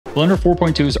Blender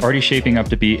 4.2 is already shaping up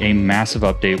to be a massive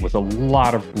update with a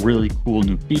lot of really cool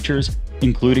new features,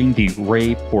 including the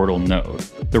Ray Portal node.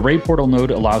 The Ray Portal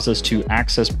node allows us to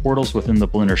access portals within the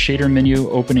Blender shader menu,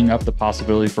 opening up the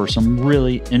possibility for some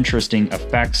really interesting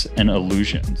effects and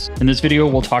illusions. In this video,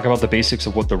 we'll talk about the basics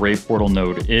of what the Ray Portal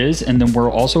node is, and then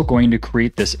we're also going to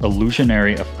create this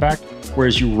illusionary effect where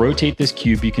as you rotate this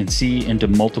cube, you can see into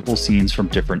multiple scenes from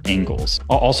different angles.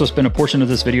 I'll also spend a portion of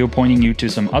this video pointing you to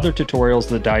some other tutorials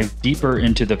that dive deeper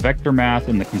into the vector math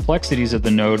and the complexities of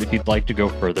the node if you'd like to go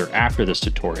further after this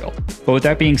tutorial. But with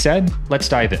that being said, let's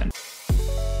dive in.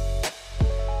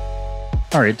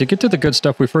 All right, to get to the good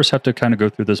stuff, we first have to kind of go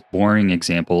through this boring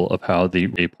example of how the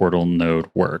Ray Portal node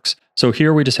works. So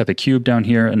here we just have a cube down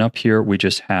here, and up here we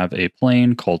just have a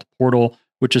plane called Portal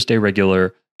with just a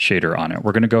regular shader on it.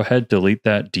 We're going to go ahead, delete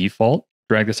that default,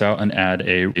 drag this out, and add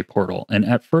a portal. And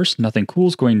at first, nothing cool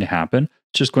is going to happen.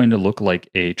 It's just going to look like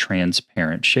a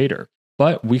transparent shader.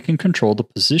 But we can control the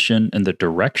position and the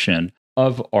direction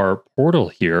of our portal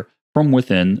here from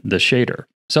within the shader.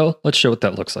 So let's show what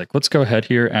that looks like. Let's go ahead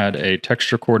here, add a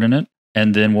texture coordinate,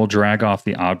 and then we'll drag off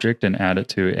the object and add it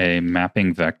to a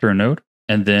mapping vector node.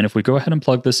 And then if we go ahead and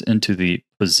plug this into the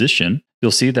position,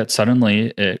 you'll see that suddenly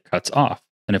it cuts off.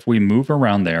 And if we move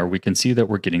around there, we can see that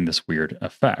we're getting this weird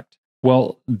effect.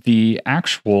 Well, the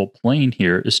actual plane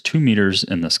here is 2 meters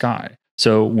in the sky.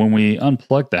 So when we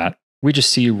unplug that, we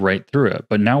just see right through it.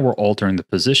 But now we're altering the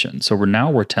position. So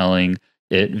we're telling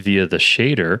it via the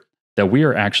shader that we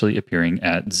are actually appearing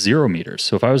at 0 meters.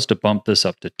 So if I was to bump this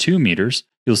up to 2 meters,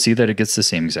 you'll see that it gets the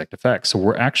same exact effect. So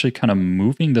we're actually kind of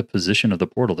moving the position of the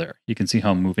portal there. You can see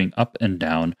how I'm moving up and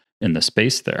down in the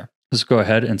space there. Let's go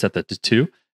ahead and set that to 2.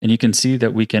 And you can see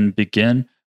that we can begin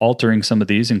altering some of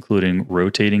these, including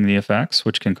rotating the effects,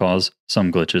 which can cause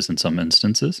some glitches in some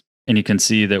instances. And you can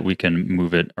see that we can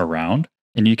move it around.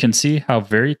 And you can see how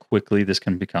very quickly this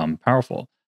can become powerful.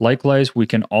 Likewise, we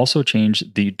can also change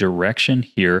the direction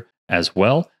here as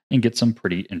well and get some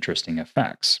pretty interesting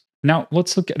effects. Now,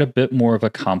 let's look at a bit more of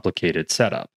a complicated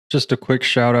setup. Just a quick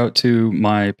shout out to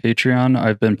my Patreon.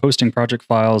 I've been posting project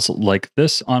files like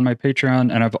this on my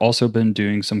Patreon, and I've also been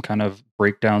doing some kind of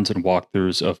breakdowns and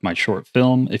walkthroughs of my short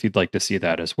film if you'd like to see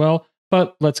that as well.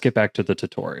 But let's get back to the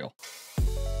tutorial.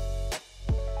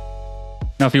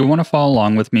 Now, if you want to follow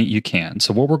along with me, you can.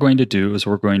 So what we're going to do is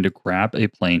we're going to grab a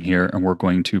plane here and we're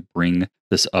going to bring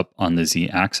this up on the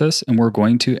Z-axis and we're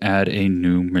going to add a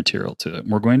new material to it.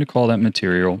 We're going to call that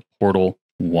material Portal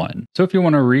 1. So if you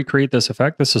want to recreate this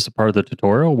effect, this is a part of the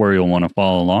tutorial where you'll want to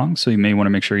follow along. So you may want to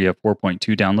make sure you have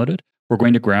 4.2 downloaded. We're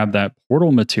going to grab that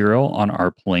portal material on our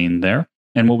plane there.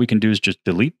 And what we can do is just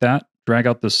delete that, drag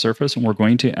out the surface, and we're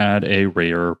going to add a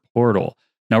Rayer portal.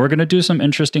 Now we're going to do some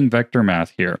interesting vector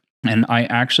math here. And I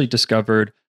actually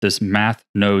discovered this math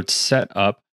node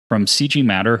setup from CG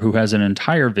Matter, who has an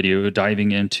entire video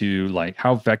diving into like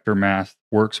how vector math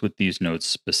works with these nodes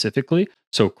specifically.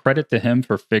 So credit to him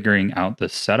for figuring out the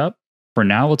setup. For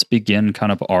now, let's begin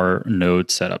kind of our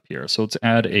node setup here. So let's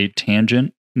add a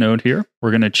tangent node here.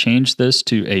 We're going to change this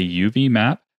to a UV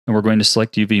map, and we're going to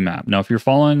select UV map. Now, if you're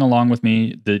following along with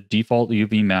me, the default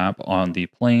UV map on the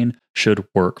plane should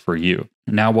work for you.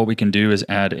 Now, what we can do is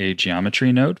add a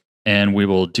geometry node. And we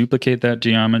will duplicate that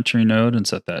geometry node and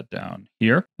set that down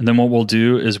here. And then what we'll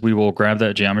do is we will grab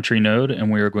that geometry node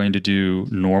and we are going to do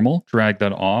normal, drag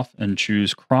that off and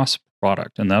choose cross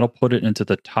product. And that'll put it into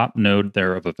the top node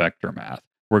there of a vector math.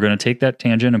 We're going to take that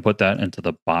tangent and put that into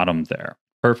the bottom there.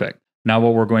 Perfect. Now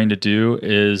what we're going to do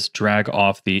is drag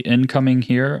off the incoming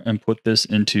here and put this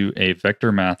into a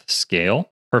vector math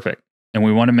scale. Perfect. And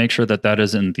we want to make sure that that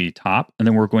is in the top. And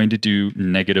then we're going to do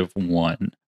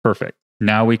 -1. Perfect.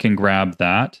 Now we can grab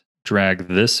that, drag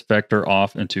this vector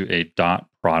off into a dot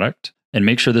product, and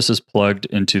make sure this is plugged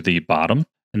into the bottom.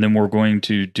 And then we're going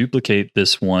to duplicate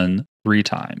this one 3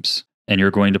 times. And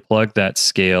you're going to plug that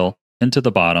scale into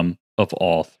the bottom of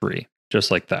all 3,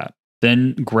 just like that.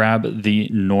 Then grab the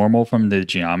normal from the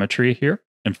geometry here.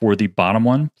 And for the bottom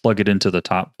one, plug it into the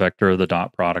top vector of the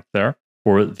dot product there.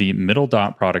 For the middle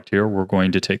dot product here, we're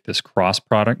going to take this cross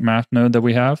product math node that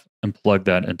we have and plug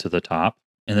that into the top.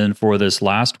 And then for this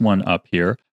last one up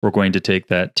here, we're going to take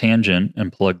that tangent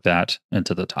and plug that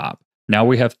into the top. Now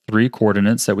we have 3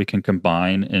 coordinates that we can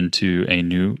combine into a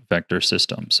new vector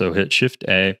system. So hit Shift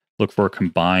A, look for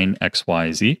combine X,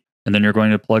 Y, Z, and then you're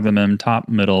going to plug them in top,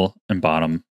 middle, and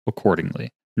bottom accordingly.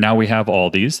 Now we have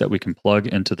all these that we can plug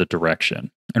into the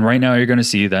direction. And right now you're going to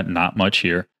see that not much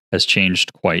here has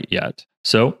changed quite yet.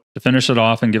 So to finish it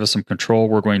off and give us some control,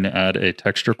 we're going to add a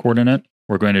texture coordinate.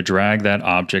 We're going to drag that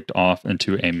object off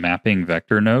into a mapping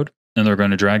vector node, and they're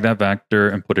going to drag that vector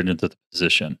and put it into the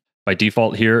position. By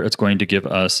default here, it's going to give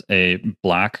us a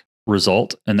black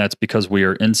result, and that's because we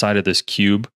are inside of this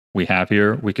cube we have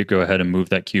here. We could go ahead and move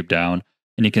that cube down,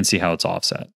 and you can see how it's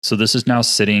offset. So this is now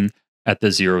sitting at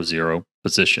the 0, 0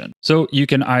 position. So you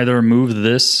can either move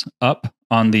this up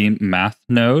on the math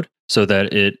node so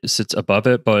that it sits above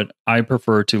it, but I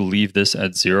prefer to leave this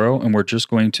at 0, and we're just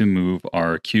going to move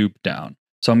our cube down.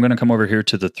 So I'm going to come over here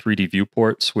to the 3D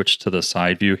viewport, switch to the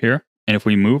side view here. And if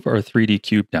we move our 3D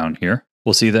cube down here,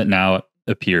 we'll see that now it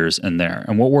appears in there.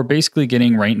 And what we're basically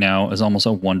getting right now is almost a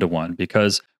 1-to-1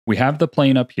 because we have the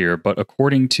plane up here, but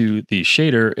according to the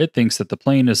shader, it thinks that the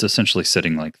plane is essentially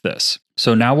sitting like this.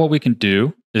 So now what we can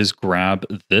do is grab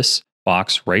this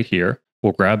box right here.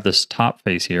 We'll grab this top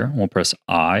face here. And we'll press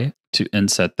I to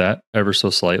inset that ever so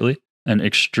slightly and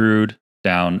extrude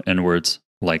down inwards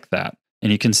like that.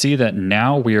 And you can see that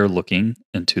now we are looking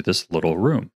into this little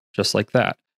room, just like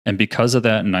that. And because of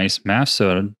that nice mask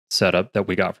setup that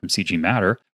we got from CG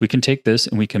Matter, we can take this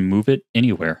and we can move it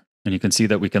anywhere. And you can see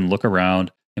that we can look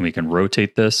around and we can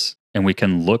rotate this and we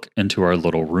can look into our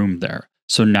little room there.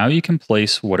 So now you can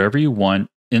place whatever you want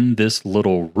in this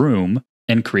little room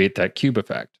and create that cube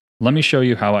effect. Let me show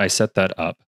you how I set that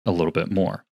up a little bit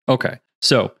more. Okay,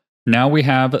 so now we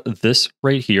have this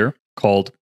right here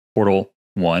called Portal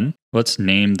 1. Let's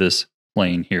name this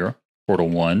plane here, Portal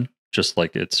 1, just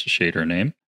like its shader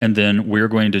name. And then we're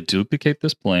going to duplicate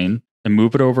this plane and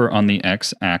move it over on the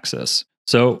x-axis.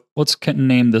 So let's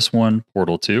name this one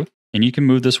Portal 2. And you can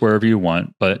move this wherever you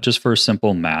want, but just for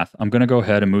simple math, I'm going to go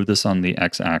ahead and move this on the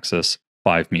x-axis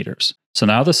 5 meters. So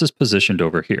now this is positioned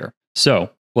over here. So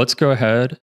let's go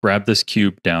ahead, grab this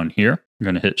cube down here. I'm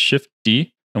going to hit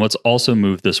Shift-D, and let's also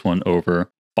move this one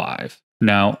over 5.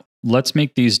 Now, let's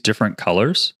make these different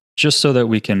colors just so that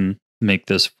we can make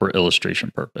this for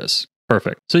illustration purpose.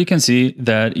 Perfect. So you can see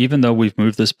that even though we've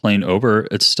moved this plane over,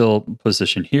 it's still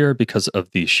positioned here because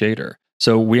of the shader.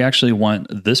 So we actually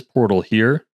want this portal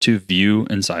here to view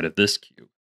inside of this cube.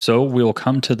 So we'll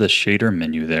come to the shader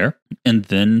menu there, and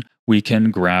then we can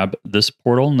grab this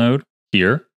portal node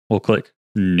here. We'll click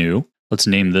New. Let's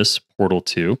name this Portal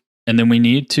 2. And then we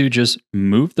need to just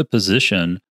move the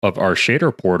position of our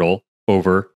shader portal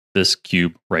over this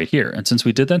cube right here. And since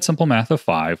we did that simple math of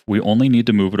 5, we only need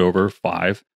to move it over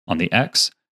 5 on the X.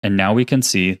 And now we can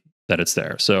see that it's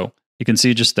there. So you can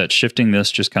see just that shifting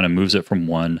this just kind of moves it from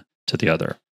one to the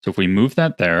other. So if we move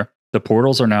that there, the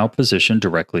portals are now positioned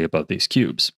directly above these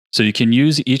cubes. So you can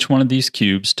use each one of these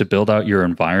cubes to build out your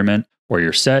environment or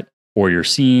your set or your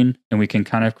scene, and we can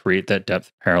kind of create that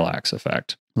depth parallax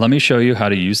effect. Let me show you how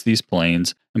to use these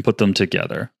planes and put them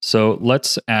together. So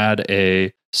let's add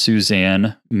a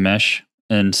Suzanne mesh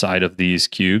inside of these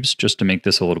cubes just to make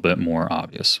this a little bit more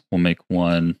obvious. We'll make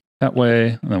one that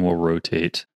way, and then we'll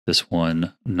rotate this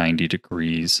one 90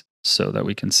 degrees so that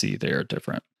we can see they're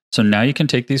different. So now you can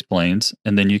take these planes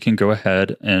and then you can go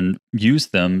ahead and use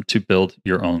them to build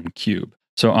your own cube.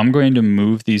 So I'm going to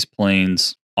move these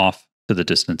planes off to the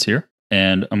distance here,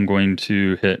 and I'm going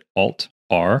to hit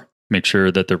Alt-R, make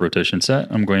sure that the rotation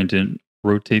set. I'm going to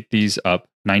rotate these up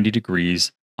 90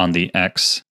 degrees on the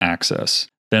X axis.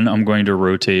 Then I'm going to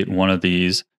rotate one of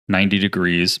these 90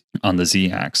 degrees on the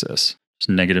Z axis. It's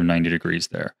negative 90 degrees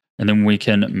there. And then we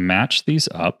can match these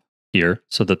up here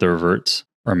so that the reverts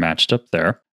are matched up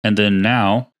there. And then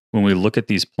now, when we look at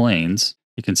these planes,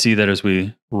 you can see that as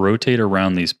we rotate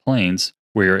around these planes,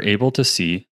 we are able to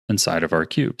see inside of our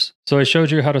cubes. So I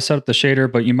showed you how to set up the shader,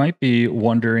 but you might be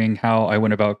wondering how I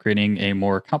went about creating a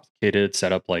more complicated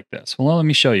setup like this. Well, let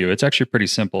me show you. It's actually pretty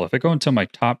simple. If I go into my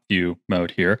top view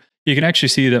mode here, you can actually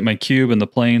see that my cube and the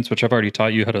planes, which I've already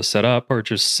taught you how to set up, are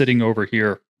just sitting over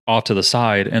here off to the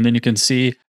side. And then you can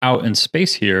see out in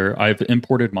space here, I've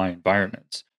imported my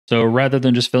environments. So rather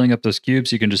than just filling up those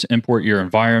cubes, you can just import your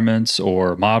environments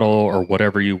or model or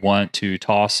whatever you want to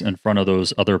toss in front of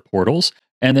those other portals,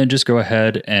 and then just go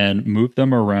ahead and move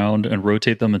them around and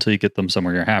rotate them until you get them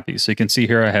somewhere you're happy. So you can see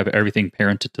here I have everything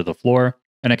parented to the floor,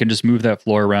 and I can just move that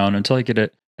floor around until I get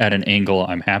it at an angle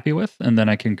I'm happy with, and then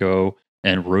I can go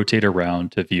and rotate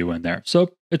around to view in there.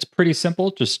 So it's pretty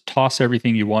simple. Just toss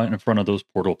everything you want in front of those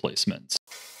portal placements.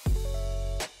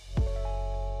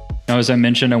 Now, as I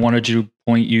mentioned, I wanted to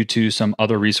point you to some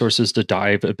other resources to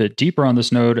dive a bit deeper on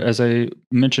this node. As I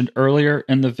mentioned earlier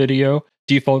in the video,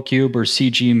 Default Cube or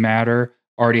CG Matter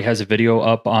already has a video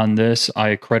up on this.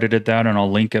 I credited that and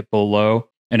I'll link it below.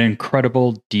 An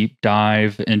incredible deep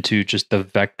dive into just the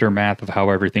vector math of how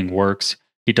everything works.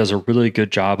 He does a really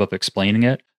good job of explaining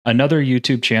it. Another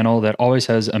YouTube channel that always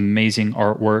has amazing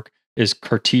artwork is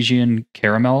Cartesian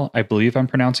Caramel. I believe I'm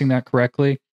pronouncing that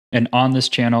correctly. And on this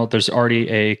channel, there's already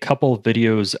a couple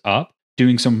videos up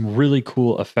doing some really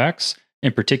cool effects.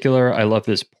 In particular, I love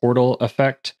this portal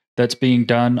effect that's being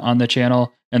done on the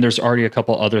channel. And there's already a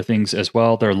couple other things as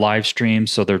well. They're live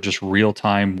streams, so they're just real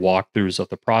time walkthroughs of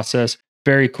the process.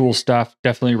 Very cool stuff.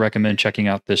 Definitely recommend checking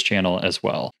out this channel as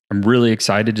well. I'm really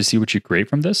excited to see what you create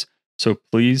from this. So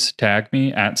please tag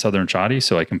me at Southern Shoddy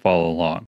so I can follow along.